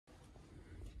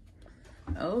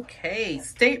Okay,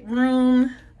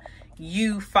 stateroom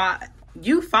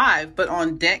U5, but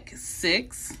on deck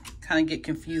 6. Kind of get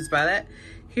confused by that.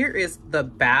 Here is the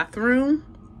bathroom,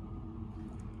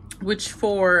 which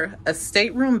for a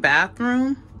stateroom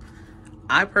bathroom,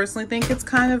 I personally think it's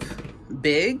kind of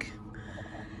big.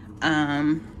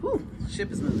 Ooh,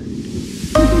 ship is moving.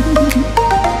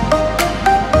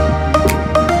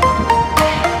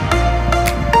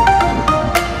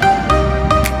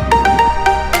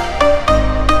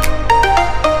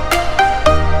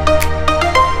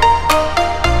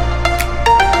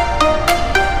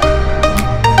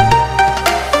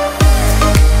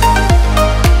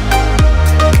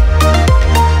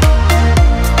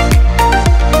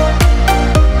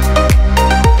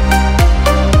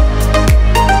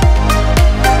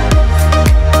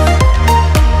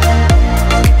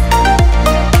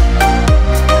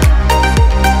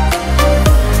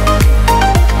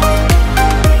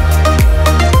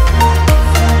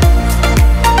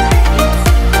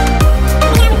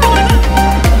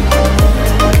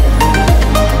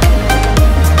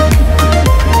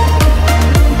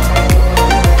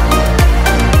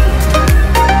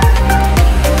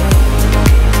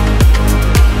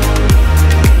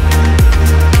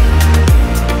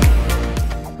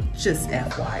 Just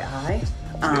FYI,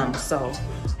 so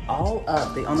all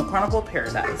of on the Carnival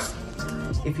Paradise,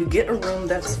 if you get a room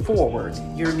that's forward,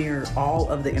 you're near all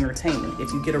of the entertainment.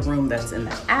 If you get a room that's in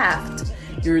the aft,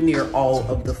 you're near all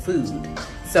of the food.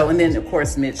 So, and then of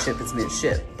course midship is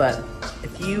midship. But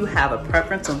if you have a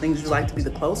preference on things you like to be the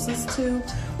closest to,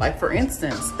 like for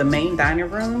instance, the main dining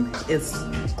room is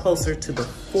closer to the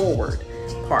forward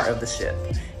part of the ship.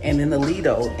 And then the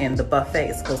Lido and the buffet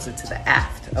is closer to the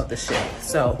aft of the ship.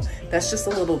 So that's just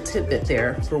a little tidbit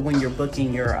there for when you're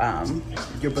booking your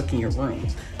room.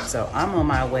 So I'm on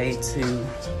my way to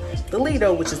the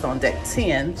Lido, which is on deck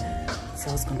 10.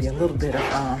 So it's gonna be a little bit of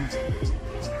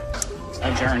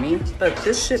a journey. But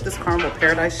this Carnival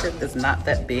Paradise ship is not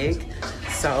that big.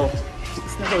 So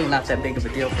it's really not that big of a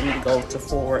deal for me to go to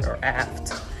forward or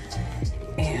aft.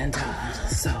 And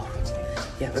so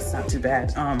yeah, that's not too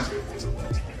bad.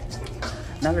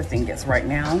 Another thing is right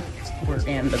now, we're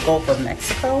in the Gulf of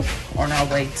Mexico on our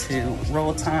way to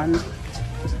Roatan.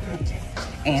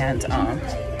 And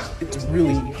it's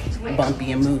really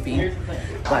bumpy and moving.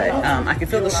 But I can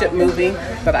feel the ship moving,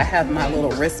 but I have my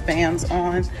little wristbands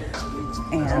on.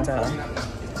 And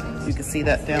you can see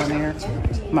that down there,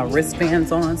 my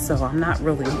wristbands on. So I'm not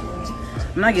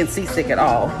getting seasick at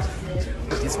all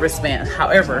with these wristbands.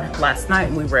 However, last night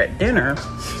when we were at dinner,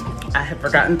 I had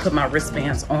forgotten to put my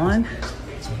wristbands on.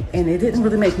 And it didn't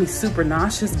really make me super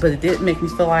nauseous, but it did make me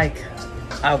feel like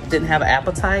I didn't have an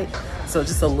appetite. So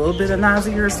just a little bit of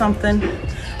nausea or something.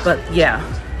 But yeah,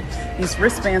 these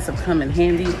wristbands have come in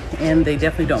handy, and they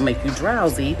definitely don't make you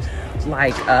drowsy.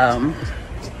 Like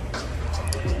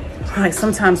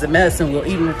sometimes the medicine will,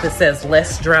 even if it says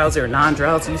less drowsy or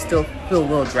non-drowsy, you still feel a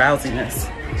little drowsiness.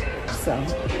 So,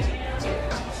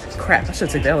 crap, I should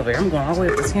take the elevator. I'm going all the way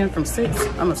up to 10 from 6.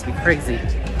 I must be crazy.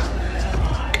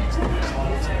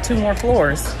 2 more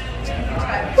floors.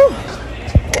 Whew.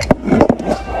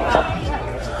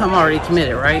 I'm already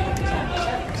committed, right?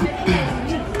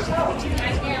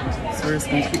 So we're just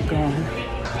gonna keep going.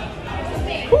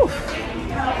 Whew.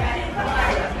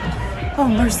 Oh,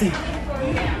 mercy.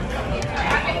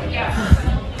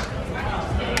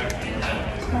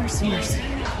 Mercy, mercy.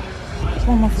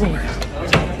 1 more floor.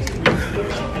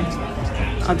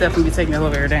 I'll definitely be taking the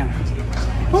elevator down.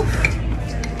 Whew.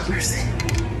 Mercy.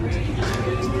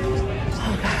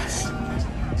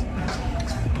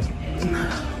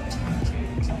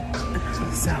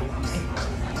 So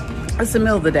it's the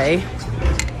middle of the day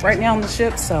right now on the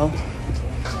ship, so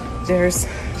there's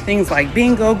things like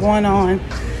bingo going on.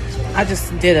 I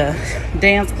just did a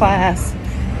dance class.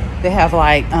 They have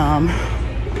like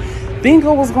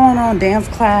bingo was going on, dance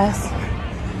class,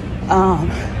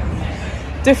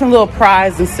 different little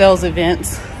prize and sales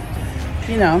events,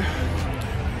 you know,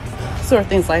 sort of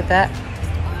things like that.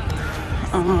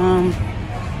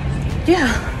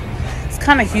 Yeah, it's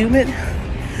kind of humid.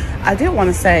 I did want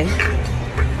to say,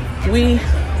 we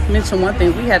mentioned one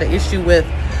thing. We had an issue with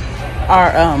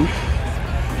our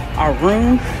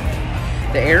room.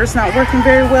 The air is not working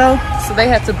very well, so they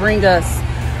had to bring us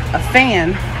a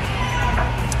fan.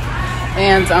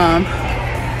 And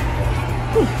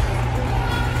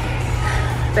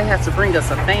they had to bring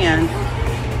us a fan,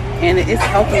 and it's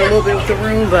helping a little bit with the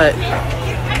room, but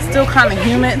it's still kind of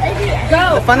humid.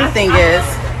 The funny thing is,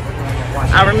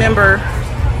 I remember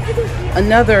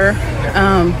another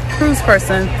cruise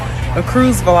person, a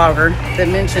cruise vlogger, that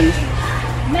mentioned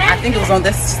I think it was on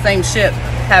this same ship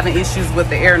having issues with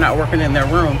the air not working in their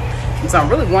room. And so I'm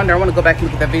really wondering, I want to go back and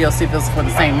look at that video, see if it was for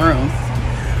the same room.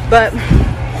 But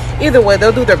either way,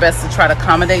 they'll do their best to try to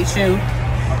accommodate you.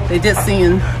 They did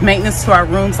send maintenance to our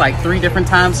rooms like 3 different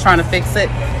times trying to fix it.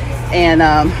 And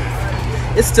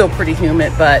it's still pretty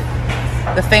humid, but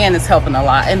the fan is helping a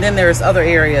lot. And then there's other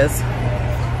areas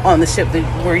on the ship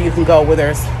where you can go where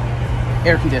there's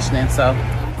air conditioning. So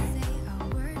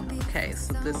okay,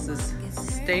 so this is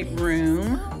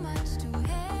stateroom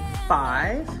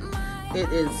 5.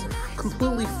 It is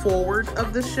completely forward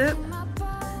of the ship.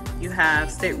 You have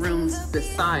staterooms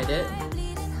beside it.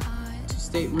 2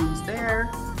 staterooms there.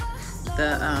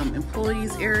 The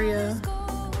employees area.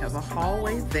 You have a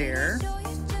hallway there.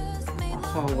 A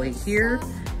hallway here.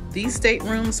 These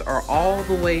staterooms are all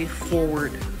the way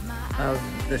forward of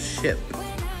the ship.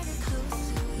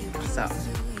 So,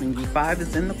 and B5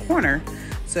 is in the corner.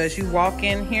 So as you walk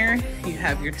in here, you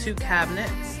have your 2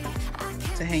 cabinets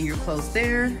to hang your clothes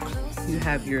there. You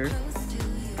have your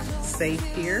safe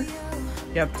here.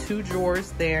 You have 2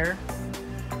 drawers there.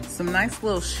 Some nice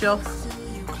little shelf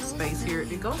space here.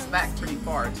 It goes back pretty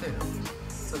far too.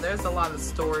 So there's a lot of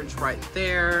storage right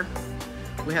there.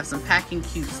 We have some packing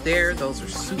cubes there. Those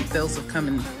have come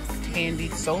in handy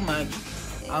so much.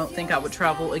 I don't think I would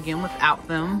travel again without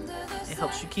them. It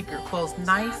helps you keep your clothes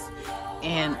nice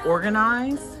and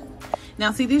organized.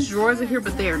 Now see, these drawers are here,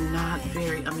 but they are not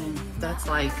very, I mean, that's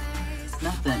like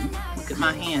nothing. Look at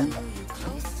my hand.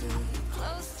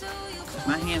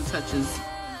 My hand touches.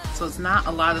 So it's not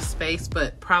a lot of space,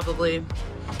 but probably,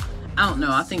 I don't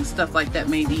know, I think stuff like that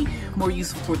may be more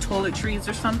useful for toiletries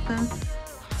or something.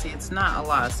 See, it's not a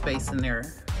lot of space in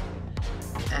there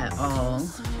at all.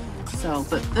 So,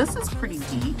 but this is pretty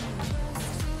deep.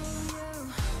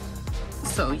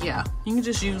 So yeah, you can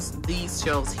just use these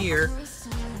shelves here,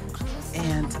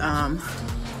 and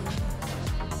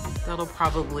that'll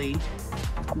probably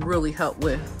really help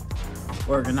with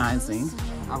organizing.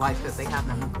 I like that they have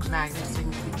them magnets so you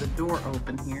can keep the door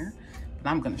open here, but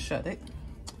I'm gonna shut it.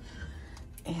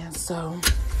 And so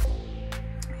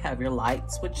you have your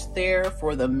light switch there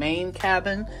for the main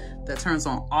cabin that turns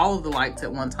on all of the lights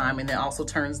at one time, and it also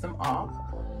turns them off.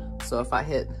 So if I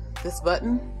hit this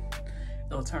button,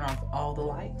 it'll turn off all the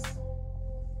lights.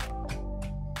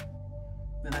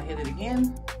 Then I hit it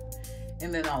again,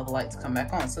 and then all the lights come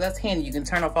back on. So that's handy. You can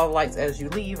turn off all the lights as you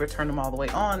leave or turn them all the way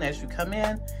on as you come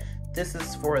in. This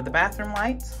is for the bathroom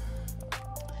lights.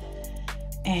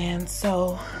 And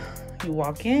so you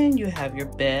walk in, you have your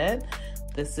bed.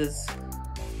 This is,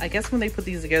 I guess when they put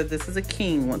these together, this is a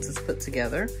king once it's put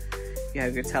together. You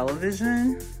have your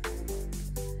television.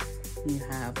 You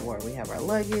have where we have our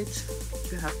luggage.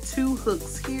 You have 2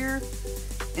 hooks here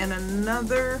and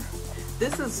another.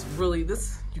 This is really,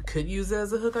 this you could use it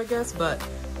as a hook, I guess, but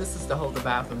this is to hold the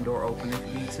bathroom door open if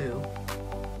you need to.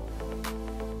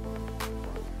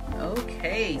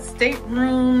 Okay,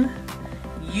 stateroom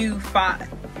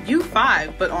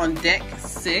U5, but on deck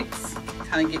 6.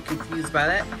 Kind of get confused by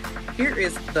that. Here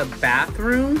is the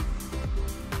bathroom,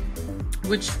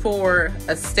 which for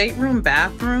a stateroom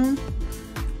bathroom,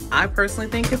 I personally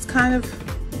think it's kind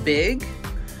of big.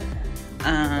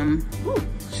 Ooh,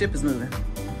 ship is moving.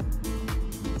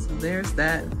 So there's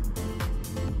that.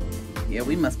 Yeah,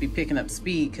 we must be picking up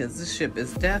speed because this ship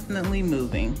is definitely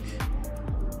moving.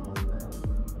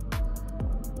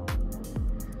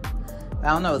 I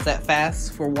don't know, is that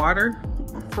fast for water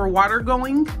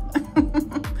going?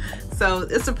 So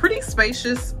it's a pretty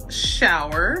spacious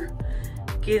shower.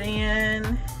 Get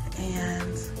in,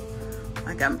 and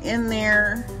like I'm in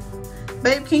there.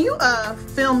 Babe, can you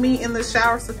film me in the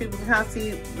shower so people can kind of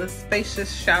see the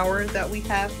spacious shower that we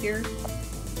have here?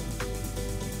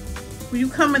 Will you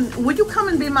come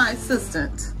and be my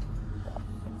assistant?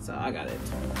 So I got it.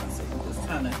 So just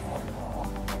kind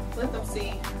of let them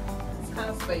see. It's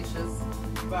kind of spacious.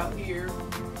 About here,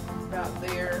 about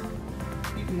there.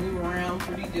 You can move around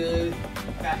pretty good.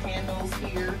 Got handles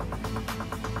here.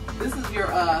 This is your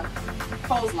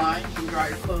clothesline. You can dry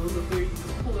your clothes up there. You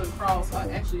just pull it across.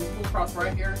 Actually, you pull across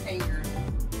right here. Hang your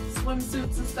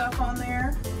swimsuits and stuff on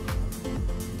there.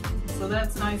 So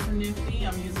that's nice and nifty.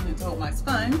 I'm using it to hold my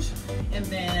sponge. And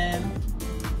then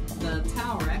the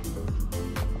towel rack.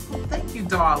 Well, thank you,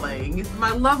 darling. It's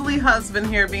my lovely husband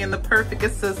here being the perfect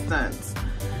assistant.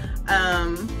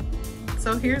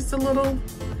 So here's the little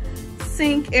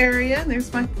sink area.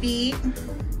 There's my feet.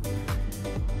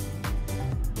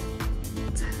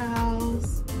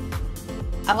 Towels.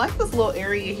 I like this little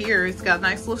area here. It's got a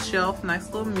nice little shelf,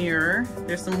 nice little mirror.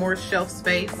 There's some more shelf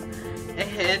space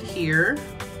ahead here.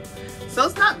 So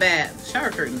it's not bad. The shower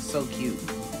curtain is so cute.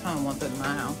 I don't want that in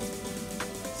my house.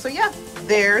 So yeah,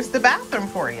 there's the bathroom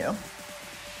for you.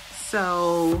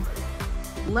 So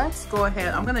let's go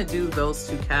ahead. I'm gonna do those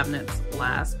two cabinets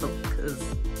last, because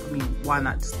I mean, why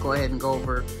not just go ahead and go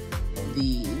over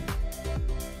the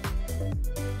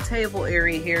table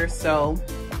area here. So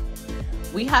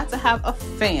we had to have a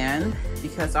fan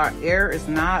because our air is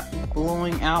not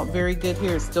blowing out very good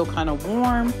here. It's still kind of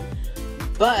warm,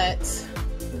 but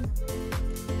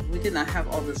we did not have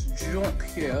all this junk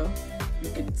here. You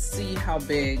can see how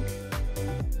big.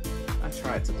 I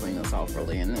tried to clean this off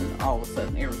early, and then all of a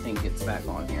sudden everything gets back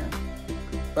on here.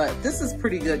 But this is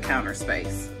pretty good counter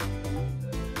space.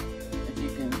 If you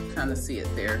can kind of see it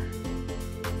there.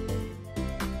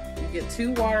 You get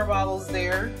 2 water bottles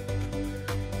there.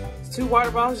 2 water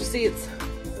bottles, you see it's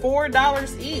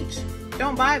 $4 each.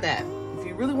 Don't buy that. If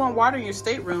you really want water in your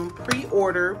stateroom,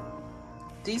 pre-order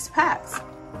these packs.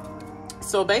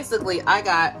 So basically I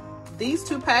got these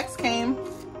 2 packs came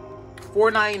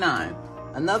 $4.99.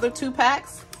 Another 2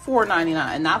 packs $4.99,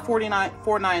 and not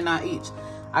 $4.99 each.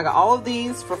 I got all of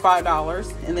these for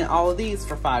 $5 and then all of these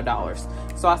for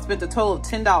 $5. So I spent a total of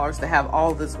 $10 to have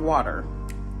all this water,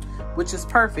 which is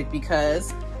perfect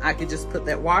because I could just put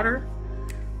that water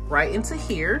right into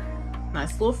here.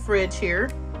 Nice little fridge here.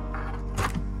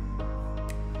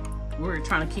 We're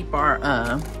trying to keep our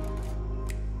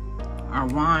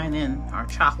wine and our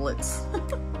chocolates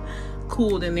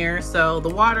cooled in there. So the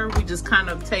water, we just kind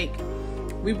of take,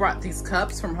 we brought these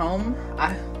cups from home.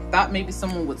 I thought maybe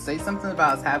someone would say something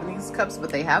about us having these cups, but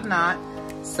they have not.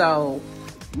 So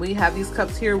we have these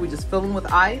cups here. We just fill them with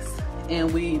ice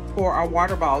and we pour our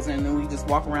water bottles in, and we just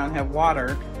walk around and have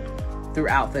water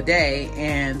throughout the day.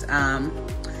 And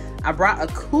I brought a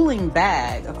cooler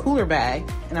bag,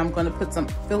 and I'm gonna put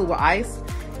fill it with ice.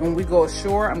 And when we go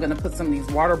ashore, I'm gonna put some of these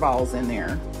water bottles in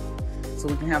there so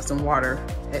we can have some water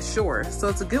at shore. So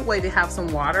it's a good way to have some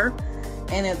water,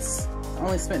 and it's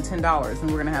only spent $10,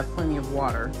 and we're gonna have plenty of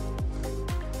water.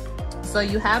 So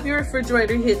you have your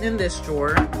refrigerator hidden in this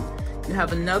drawer. You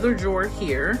have another drawer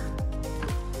here,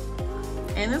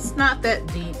 and it's not that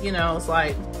deep, you know, it's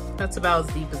like, that's about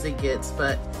as deep as it gets,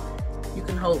 but you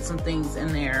can hold some things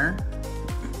in there.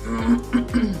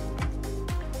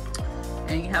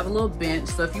 And you have a little bench.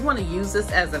 So if you want to use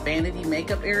this as a vanity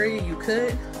makeup area, you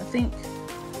could. I think,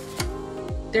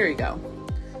 there you go.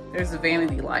 There's a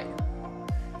vanity light.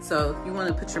 So if you want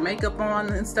to put your makeup on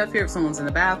and stuff here, if someone's in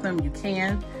the bathroom, you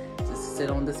can just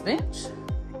sit on this bench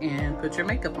and put your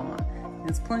makeup on.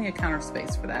 There's plenty of counter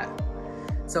space for that.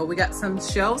 So we got some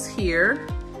shelves here,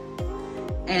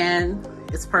 and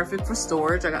it's perfect for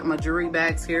storage. I got my jewelry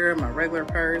bags here, my regular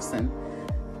purse, and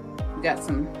we got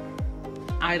some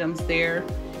items there.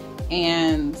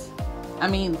 And I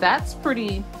mean, that's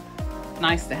pretty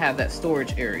nice to have that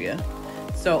storage area.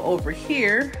 So over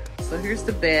here, so here's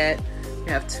the bed.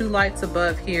 You have 2 lights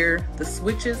above here. The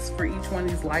switches for each one of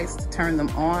these lights to turn them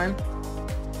on,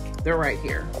 they're right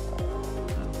here.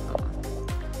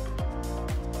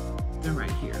 They're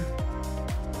right here.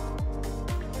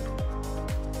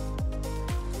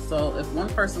 So if one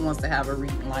person wants to have a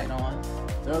reading light on,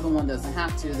 the other one doesn't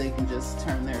have to, they can just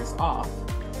turn theirs off.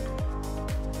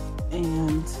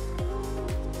 And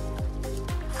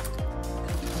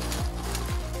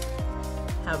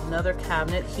have another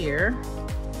cabinet here.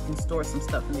 You can store some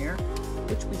stuff in there,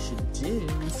 which we should do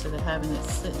instead of having it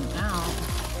sitting out.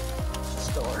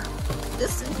 Store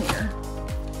this in here.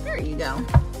 There you go.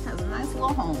 Has a nice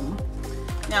little home.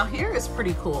 Now here is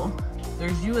pretty cool.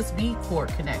 There's USB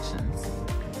cord connections.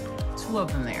 2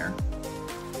 of them there,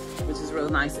 which is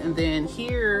really nice. And then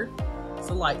here is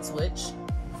a light switch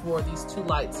for these 2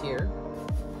 lights here.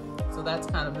 So that's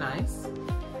kind of nice.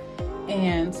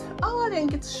 And oh, I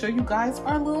didn't get to show you guys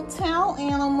our little towel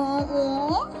animal.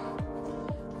 Aww.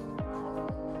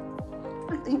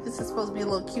 I think this is supposed to be a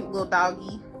little cute little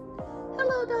doggy.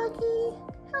 Hello, doggy.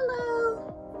 Hello.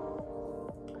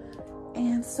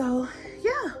 And so,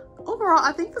 yeah, overall,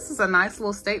 I think this is a nice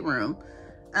little stateroom.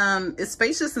 It's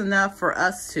spacious enough for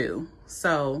us two,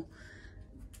 so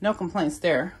no complaints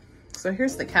there. So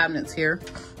here's the cabinets here.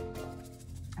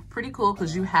 Pretty cool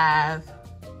because you have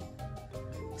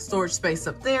storage space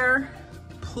up there,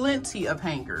 plenty of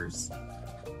hangers.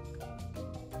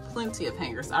 Plenty of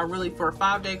hangers. I really, for a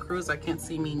 5-day cruise, I can't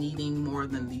see me needing more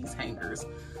than these hangers.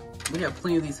 We have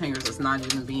plenty of these hangers that's not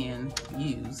even being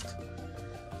used.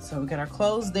 So we got our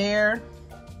clothes there,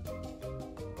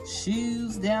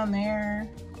 shoes down there,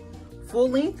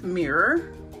 full-length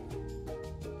mirror.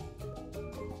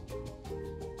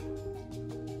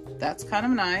 That's kind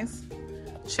of nice.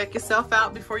 Check yourself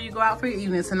out before you go out for your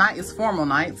evening. Tonight is formal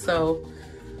night, so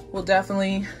we'll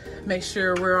definitely make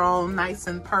sure we're all nice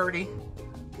and purty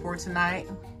for tonight.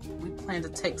 plan to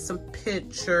take some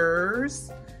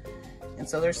pictures. And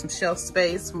so there's some shelf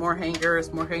space, more hanger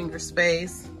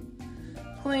space.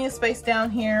 Plenty of space down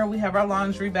here. We have our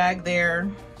laundry bag there,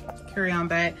 carry-on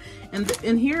bag. And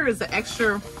in here is an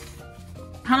extra,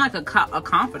 kind of like a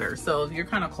comforter. So if you're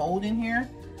kind of cold in here,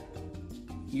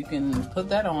 you can put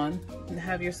that on and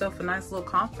have yourself a nice little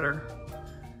comforter.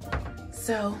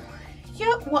 So,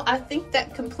 yep, well, I think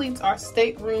that completes our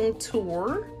stateroom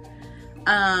tour.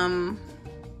 I'm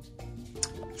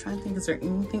trying to think, is there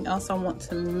anything else I want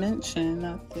to mention?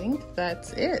 I think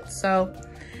that's it. So,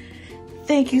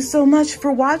 thank you so much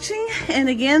for watching. And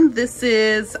again, this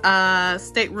is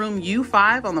Stateroom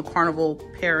U5 on the Carnival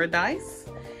Paradise.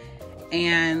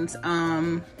 And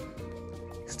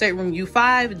Stateroom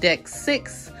U5, deck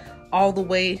 6, all the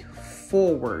way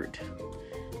forward.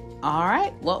 All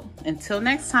right, well, until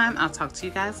next time, I'll talk to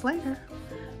you guys later.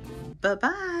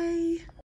 Bye-bye.